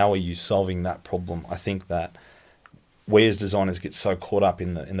needs? How are you solving that problem? I think that we as designers get so caught up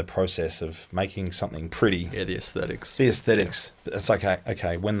in the process of making something pretty. Yeah, the aesthetics. Yeah. It's like,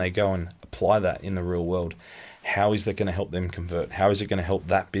 okay, when they go and apply that in the real world, how is that going to help them convert? How is it going to help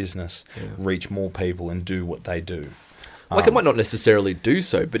that business reach more people and do what they do? Like it might not necessarily do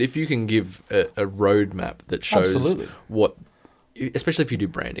so, but if you can give a roadmap that shows what, especially if you do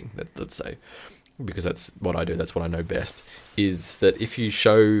branding, let's say, because that's what I do, that's what I know best, is that if you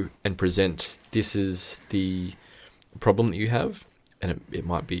show and present this is the problem that you have, and it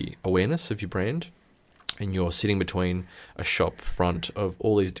might be awareness of your brand, and you're sitting between a shop front of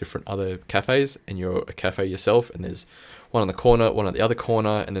all these different other cafes, and you're a cafe yourself, and there's one on the corner, one at the other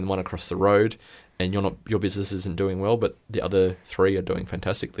corner, and then one across the road, and your business isn't doing well, but the other three are doing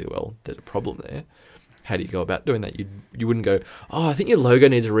fantastically well. There's a problem there. How do you go about doing that? You wouldn't go, oh, I think your logo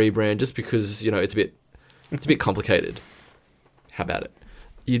needs a rebrand just because it's a bit complicated. How about it?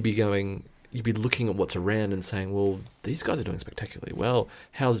 You'd be looking at what's around and saying, well, these guys are doing spectacularly well.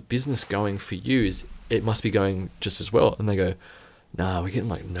 How's business going for you? It must be going just as well. And they go, nah, we're getting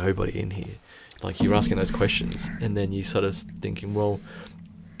like nobody in here. Like you're asking those questions, and then you sort of thinking, well,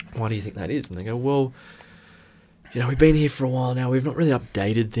 why do you think that is? And they go, well, we've been here for a while now. We've not really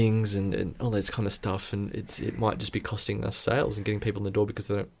updated things and all this kind of stuff. And it might just be costing us sales and getting people in the door because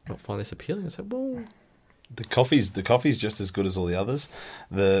they don't find this appealing. I said, well, the coffee's just as good as all the others.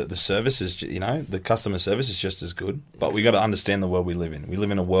 The service is, the customer service is just as good. But we got to understand the world we live in. We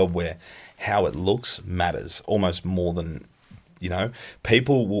live in a world where how it looks matters almost more than,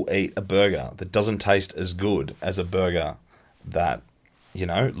 people will eat a burger that doesn't taste as good as a burger that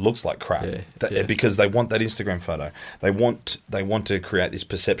looks like crap. Because they want that Instagram photo. They want to create this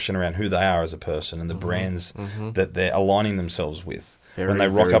perception around who they are as a person and the brands that they're aligning themselves with. When they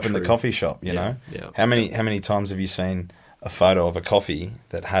rock up in the coffee shop, you know? Yeah. How many times have you seen a photo of a coffee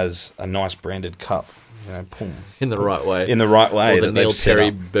that has a nice branded cup? Boom. In the right way. In the right way. Or the Neil Terry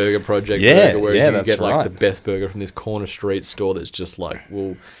Burger Project burger, where you can get right. the best burger from this corner street store that's just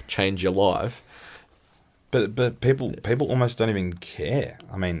will change your life. But people almost don't even care.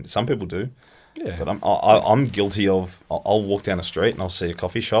 I mean, some people do. Yeah. But I'm guilty of. I'll walk down a street and I'll see a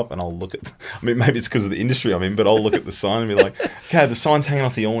coffee shop and I'll look at. I mean, maybe it's because of the industry I'm in, but I'll look at the sign and be like, "Okay, the sign's hanging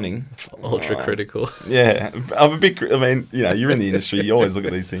off the awning." Ultra critical. Yeah, I'm a bit. I mean, you're in the industry. You always look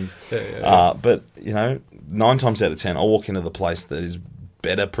at these things. But 9 times out of 10, I'll walk into the place that is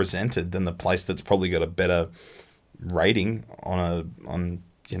better presented than the place that's probably got a better rating on.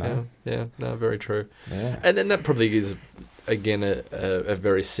 Yeah, no, very true. Yeah. And then that probably is, again, a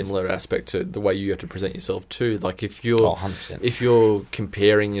very similar aspect to the way you have to present yourself too. Like if you're 100%. If you're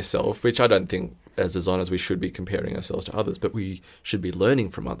comparing yourself, which I don't think as designers we should be comparing ourselves to others, but we should be learning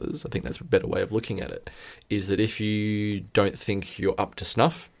from others. I think that's a better way of looking at it, is that if you don't think you're up to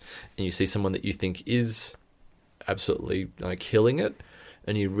snuff and you see someone that you think is absolutely killing it,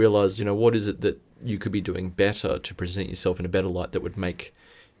 and you realize, what is it that you could be doing better to present yourself in a better light that would make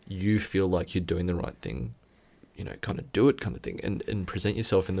you feel like you're doing the right thing, kind of do it kind of thing, and present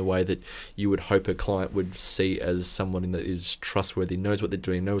yourself in the way that you would hope a client would see as someone that is trustworthy, knows what they're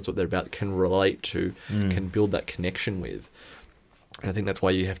doing, knows what they're about, can relate to, can build that connection with. And I think that's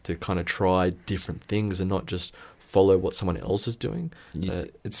why you have to kind of try different things and not just follow what someone else is doing.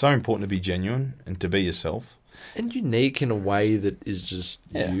 It's so important to be genuine and to be yourself. And unique in a way that is just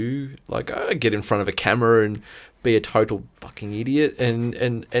you. Like, I get in front of a camera and be a total fucking idiot, and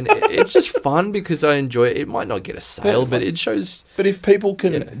it's just fun because I enjoy it. It might not get a sale, but it shows. But if people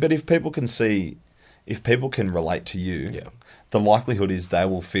can, if people can relate to you, the likelihood is they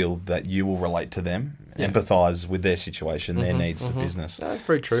will feel that you will relate to them, empathise with their situation, their needs, the business. That's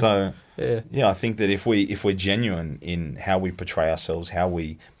very true. So I think that if we're genuine in how we portray ourselves, how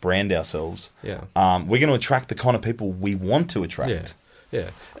we brand ourselves, we're going to attract the kind of people we want to attract.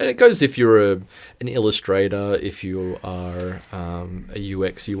 Yeah, and it goes if you're an illustrator, if you are a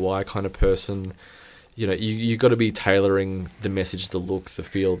UX, UI kind of person, you got to be tailoring the message, the look, the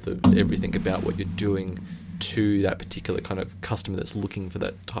feel, everything about what you're doing to that particular kind of customer that's looking for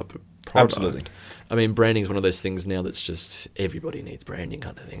that type of product. Absolutely. I mean, branding is one of those things now that's just everybody needs branding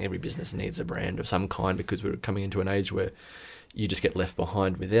kind of thing. Every business needs a brand of some kind because we're coming into an age where you just get left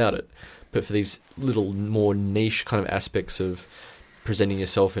behind without it. But for these little more niche kind of aspects of presenting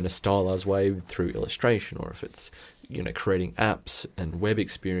yourself in a stylized way through illustration, or if it's creating apps and web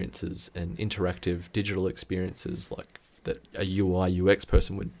experiences and interactive digital experiences like that a UI UX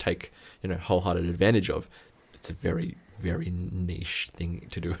person would take wholehearted advantage of, it's a very, very niche thing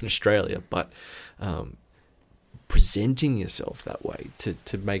to do in Australia. But presenting yourself that way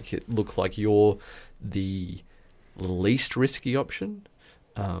to make it look like you're the least risky option,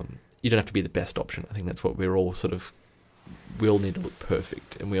 you don't have to be the best option. I think that's what we're all we all need to look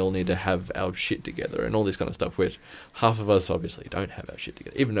perfect, and we all need to have our shit together and all this kind of stuff, which half of us obviously don't have our shit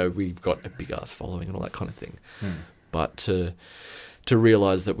together, even though we've got a big ass following and all that kind of thing. But to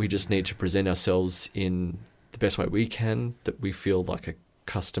realise that we just need to present ourselves in the best way we can, that we feel like a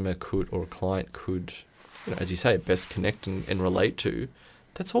customer could or a client could, as you say, best connect and relate to,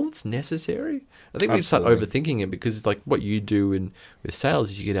 that's all that's necessary. I think we start overthinking it, because like what you do with sales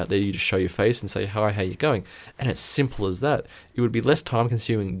is you get out there, you just show your face and say, hi, how you going? And it's simple as that. It would be less time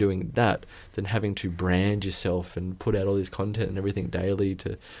consuming doing that than having to brand yourself and put out all this content and everything daily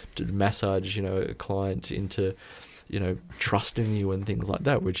to massage, a client into, trusting you and things like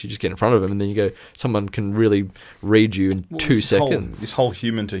that, which you just get in front of them and then you go, someone can really read you in 2 seconds. This whole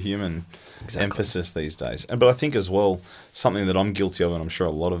human to human emphasis these days. But I think as well, something that I'm guilty of, and I'm sure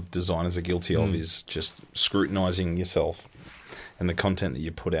a lot of designers are guilty of, is just scrutinising yourself and the content that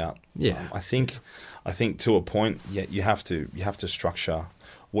you put out. Yeah. I think to a point, you have to structure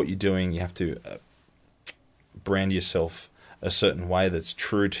what you're doing. You have to brand yourself a certain way that's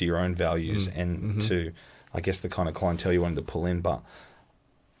true to your own values and to, I guess, the kind of clientele you wanted to pull in. But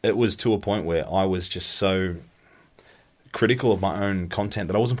it was to a point where I was just so critical of my own content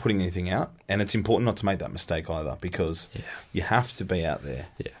that I wasn't putting anything out. And it's important not to make that mistake either, because you have to be out there.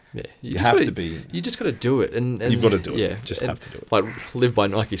 Yeah. You have to be. You just got to do it. And you've got to do it. Yeah. Just have to do it. Like, live by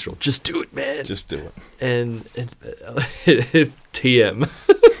Nike's rule. Just do it, man. Just do it. And TM.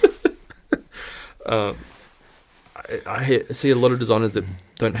 I see a lot of designers that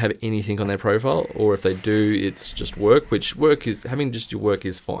don't have anything on their profile, or if they do, it's just work, which having just your work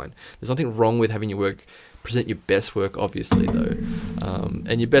is fine. There's nothing wrong with having your work. Present your best work, obviously, though.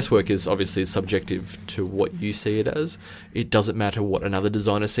 And your best work is obviously subjective to what you see it as. It doesn't matter what another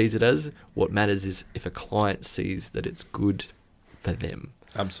designer sees it as. What matters is if a client sees that it's good for them.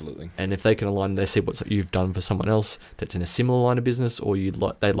 Absolutely. And if they can align, they see what you've done for someone else that's in a similar line of business, or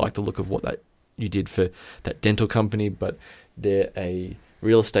they like the look of what that you did for that dental company, but they're a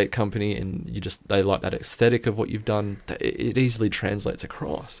real estate company, and they like that aesthetic of what you've done. It easily translates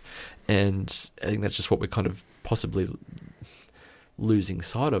across, and I think that's just what we're kind of possibly losing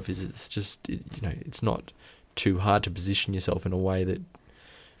sight of. Is it's just it's not too hard to position yourself in a way that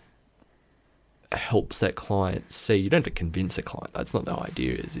helps that client see. You don't have to convince a client. That's not the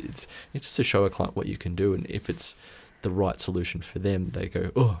idea. It's just to show a client what you can do, and if it's the right solution for them, they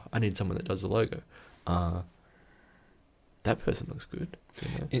go, oh, I need someone that does the logo. That person looks good.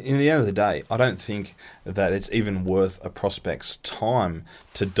 In the end of the day, I don't think that it's even worth a prospect's time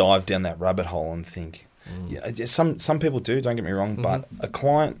to dive down that rabbit hole and think. Some people do, don't get me wrong, but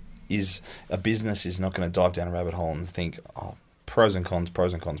a business is not going to dive down a rabbit hole and think, oh, pros and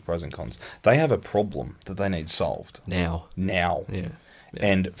cons. They have a problem that they need solved now. Yeah.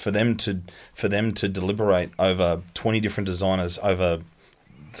 And for them to deliberate over 20 different designers over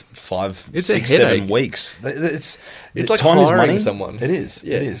 5, 6, 7 weeks, it's like time hiring is money. someone. It is.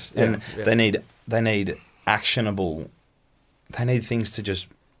 And they need actionable. They need things to just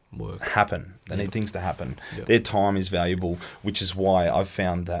happen. They need things to happen. Yep. Their time is valuable, which is why I've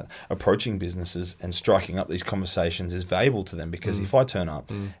found that approaching businesses and striking up these conversations is valuable to them, because if I turn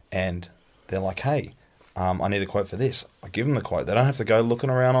up and they're like, hey, I need a quote for this, I give them the quote. They don't have to go looking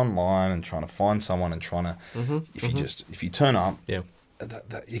around online and trying to find someone and trying to, if you turn up,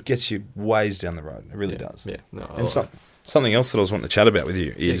 it gets you ways down the road. It really does. Yeah. No, and something else that I was wanting to chat about with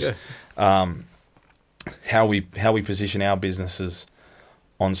you is how we position our businesses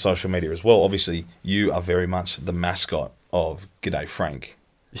on social media as well. Obviously, you are very much the mascot of G'day Frank.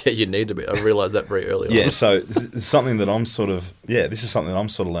 Yeah, you need to be. I realised that very early on. Yeah, so it's something that I'm sort of, this is something that I'm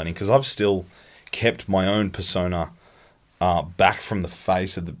sort of learning, because I've still kept my own persona back from the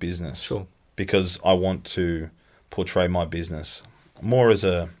face of the business. Sure. Because I want to portray my business more as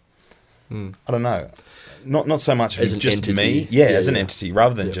a, I don't know, not so much as just entity. me. As an entity,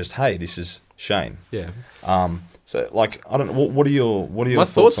 rather than just, hey, this is Shane. Yeah. So, like, I don't know. What are your my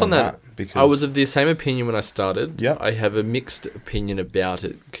thoughts on that? Because I was of the same opinion when I started. Yeah. I have a mixed opinion about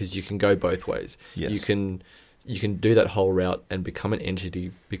it, because you can go both ways. Yes. You can do that whole route and become an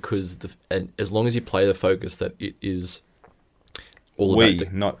entity, because and as long as you play the focus that it is all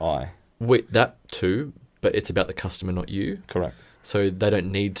about not I. That too, but it's about the customer, not you. Correct. So they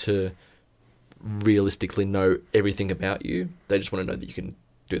don't need to realistically know everything about you. They just want to know that you can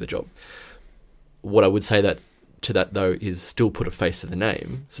do the job. What I would say to that though is still put a face to the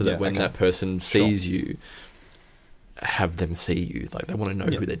name, so that when that person sees you, have them see you. Like, they want to know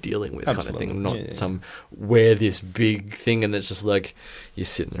who they're dealing with. Absolutely. Kind of thing. Not some wear this big thing and it's just like you're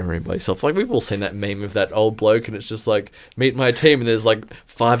sitting in a room by yourself. Like, we've all seen that meme of that old bloke and it's just like, meet my team, and there's like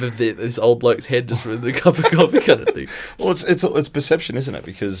 5 of this old bloke's head just with the cup of coffee kind of thing. Well, it's perception, isn't it?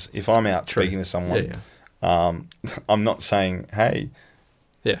 Because if I'm out speaking to someone, I'm not saying, hey,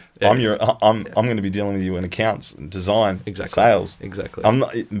 I'm going to be dealing with you in accounts, design, sales. Exactly. I'm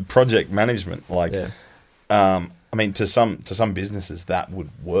not project management. Like, I mean, to some businesses that would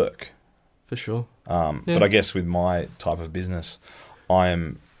work for sure. But I guess with my type of business, I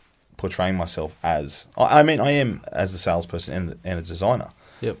am portraying myself as. I mean, I am as a salesperson and a designer.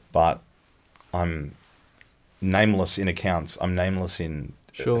 Yep. But I'm nameless in accounts. I'm nameless in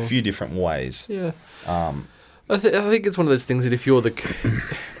a few different ways. Yeah. I think it's one of those things that if you're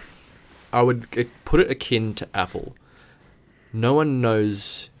I would put it akin to Apple. No one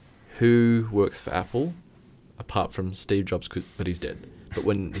knows who works for Apple apart from Steve Jobs, but he's dead. But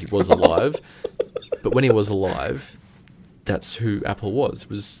when he was alive, that's who Apple was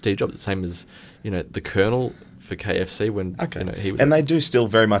Steve Jobs. The same as, the Colonel for KFC when he was. And they do still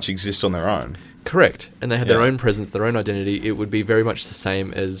very much exist on their own. Correct. And they had their own presence, their own identity. It would be very much the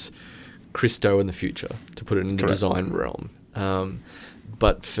same as Christo in the future, to put it in the design realm.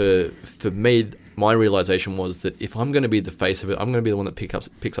 But for me, my realization was that if I'm going to be the face of it, I'm going to be the one that picks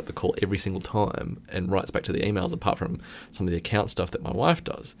up the call every single time and writes back to the emails, apart from some of the account stuff that my wife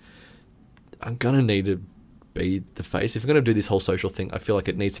does. I'm going to need to be the face. If we're going to do this whole social thing, I feel like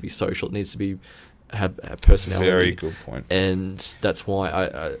it needs to be social. It needs to have a personality. Very good point. And that's why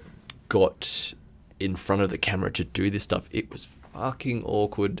I got in front of the camera to do this stuff. It was fucking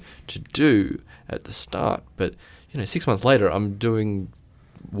awkward to do at the start, but 6 months later, I'm doing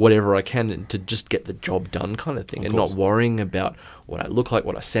whatever I can to just get the job done, kind of thing, and not worrying about what I look like,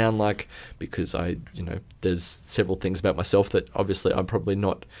 what I sound like, because there's several things about myself that obviously I'm probably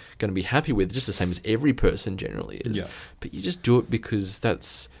not going to be happy with, just the same as every person generally is. Yeah. But you just do it because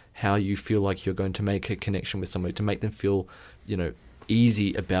that's how you feel like you're going to make a connection with somebody, to make them feel,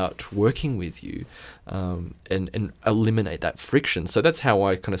 easy about working with you, and eliminate that friction. So that's how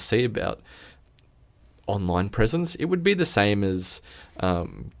I kind of see about online presence. It would be the same as, at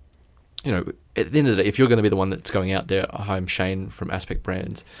the end of the day, if you're going to be the one that's going out there, hi, I'm Shane from Aspect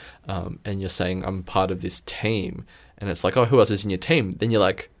Brands, and you're saying I'm part of this team, and it's like, oh, who else is in your team? Then you're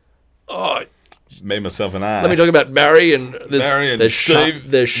like, oh, me, myself, and I. Let me talk about Barry, and there's Steve.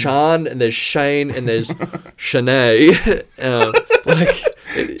 There's Sean, and there's Shane, and there's Shanae.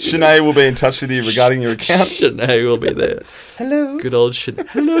 Shanae will be in touch with you regarding your account. Shanae will be there. Hello. Good old Shanae.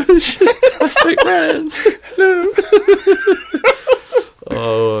 Hello, Aspect Brands. Hello.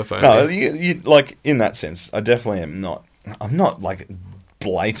 Oh, fine. No, you like, in that sense, I definitely am not. I'm not like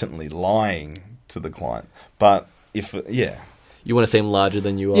blatantly lying to the client, but if you want to seem larger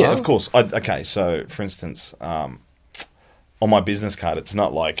than you are. Yeah, of course. Okay, so for instance, on my business card, it's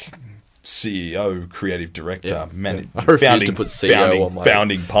not like CEO, creative director, I refuse to put CEO on my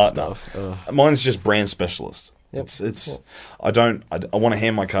founding partner. Stuff. Mine's just brand specialist. Yep. I want to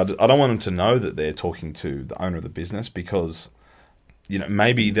hand my card. I don't want them to know that they're talking to the owner of the business, because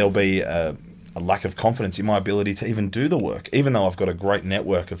maybe there'll be a a lack of confidence in my ability to even do the work, even though I've got a great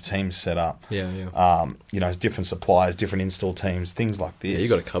network of teams set up. Different suppliers, different install teams, things like this. Yeah, you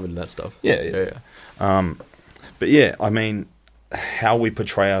got it covered in that stuff. Yeah. But yeah, I mean, how we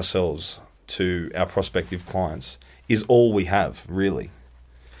portray ourselves to our prospective clients is all we have, really.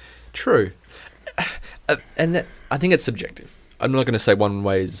 True. And I think it's subjective. I'm not going to say one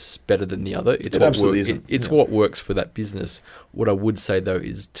way is better than the other. It absolutely isn't. It's what works for that business. What I would say, though,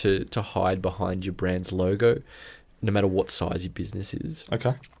 is to hide behind your brand's logo, no matter what size your business is.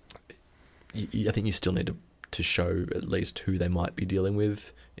 Okay. I think you still need to show at least who they might be dealing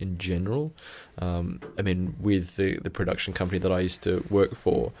with in general. I mean, with the production company that I used to work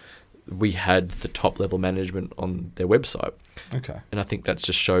for, we had the top level management on their website. Okay. And I think that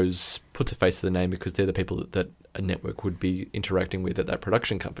just puts a face to the name, because they're the people that a network would be interacting with at that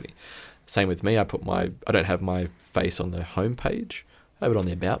production company. Same with me. I don't have my face on the homepage. I have it on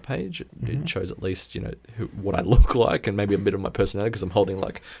the about page. It shows at least, what I look like, and maybe a bit of my personality, because I'm holding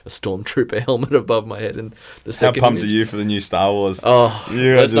like a stormtrooper helmet above my head. And the second How pumped are you for the new Star Wars? Oh,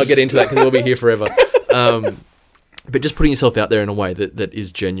 let's not get into that, because we'll be here forever. But just putting yourself out there in a way that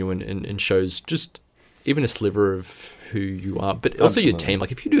is genuine and shows just even a sliver of who you are, but also your team.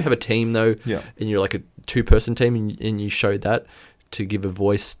 Like if you do have a team though, and you're like a 2-person team, and you show that, to give a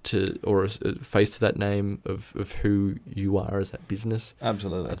voice to, or a face to that name of who you are as that business.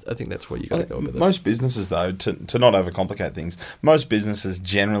 Absolutely. I think that's where you got to go with it. Most businesses, though, to not overcomplicate things, most businesses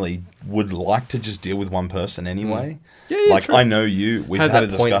generally would like to just deal with one person anyway. True. I know you. We've had a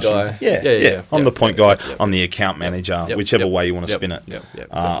discussion. I'm the point guy. I'm the account manager. Whichever way you want to spin it. Exactly.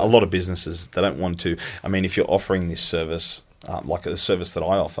 A lot of businesses, they don't want to. I mean, if you're offering this service, like a service that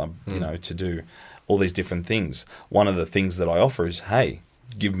I offer, to do all these different things, one of the things that I offer is, hey,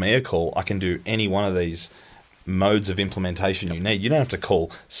 give me a call. I can do any one of these modes of implementation you need. You don't have to call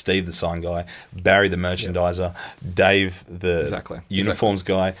Steve, the sign guy, Barry, the merchandiser, Dave, the uniforms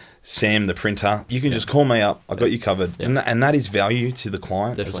guy, Sam, the printer. You can just call me up. I got you covered, and that is value to the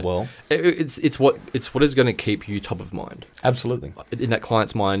client as well. It's what is going to keep you top of mind. Absolutely, in that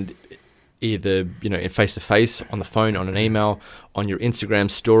client's mind. Either, in face-to-face, on the phone, on an email, on your Instagram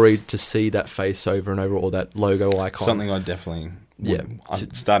story, to see that face over and over, or that logo icon. Something I definitely I'm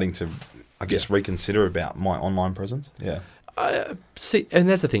starting to, I guess, reconsider about my online presence. Yeah. See, and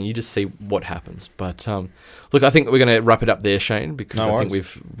that's the thing. You just see what happens. But look, I think we're going to wrap it up there, Shane, because I think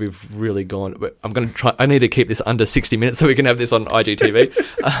we've really gone. I'm going to try. I need to keep this under 60 minutes so we can have this on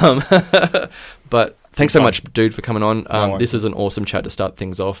IGTV. But thanks so much, dude, for coming on. This was an awesome chat to start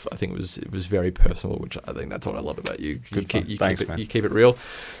things off. I think it was very personal, which I think that's what I love about you. You keep it real.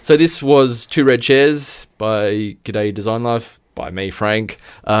 So this was 2 Red Chairs by G'day Design Life. By me, Frank.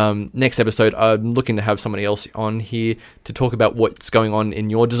 Next episode, I'm looking to have somebody else on here to talk about what's going on in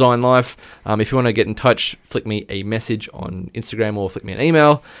your design life. If you want to get in touch, flick me a message on Instagram or flick me an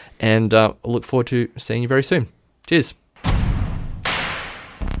email, and I look forward to seeing you very soon. Cheers.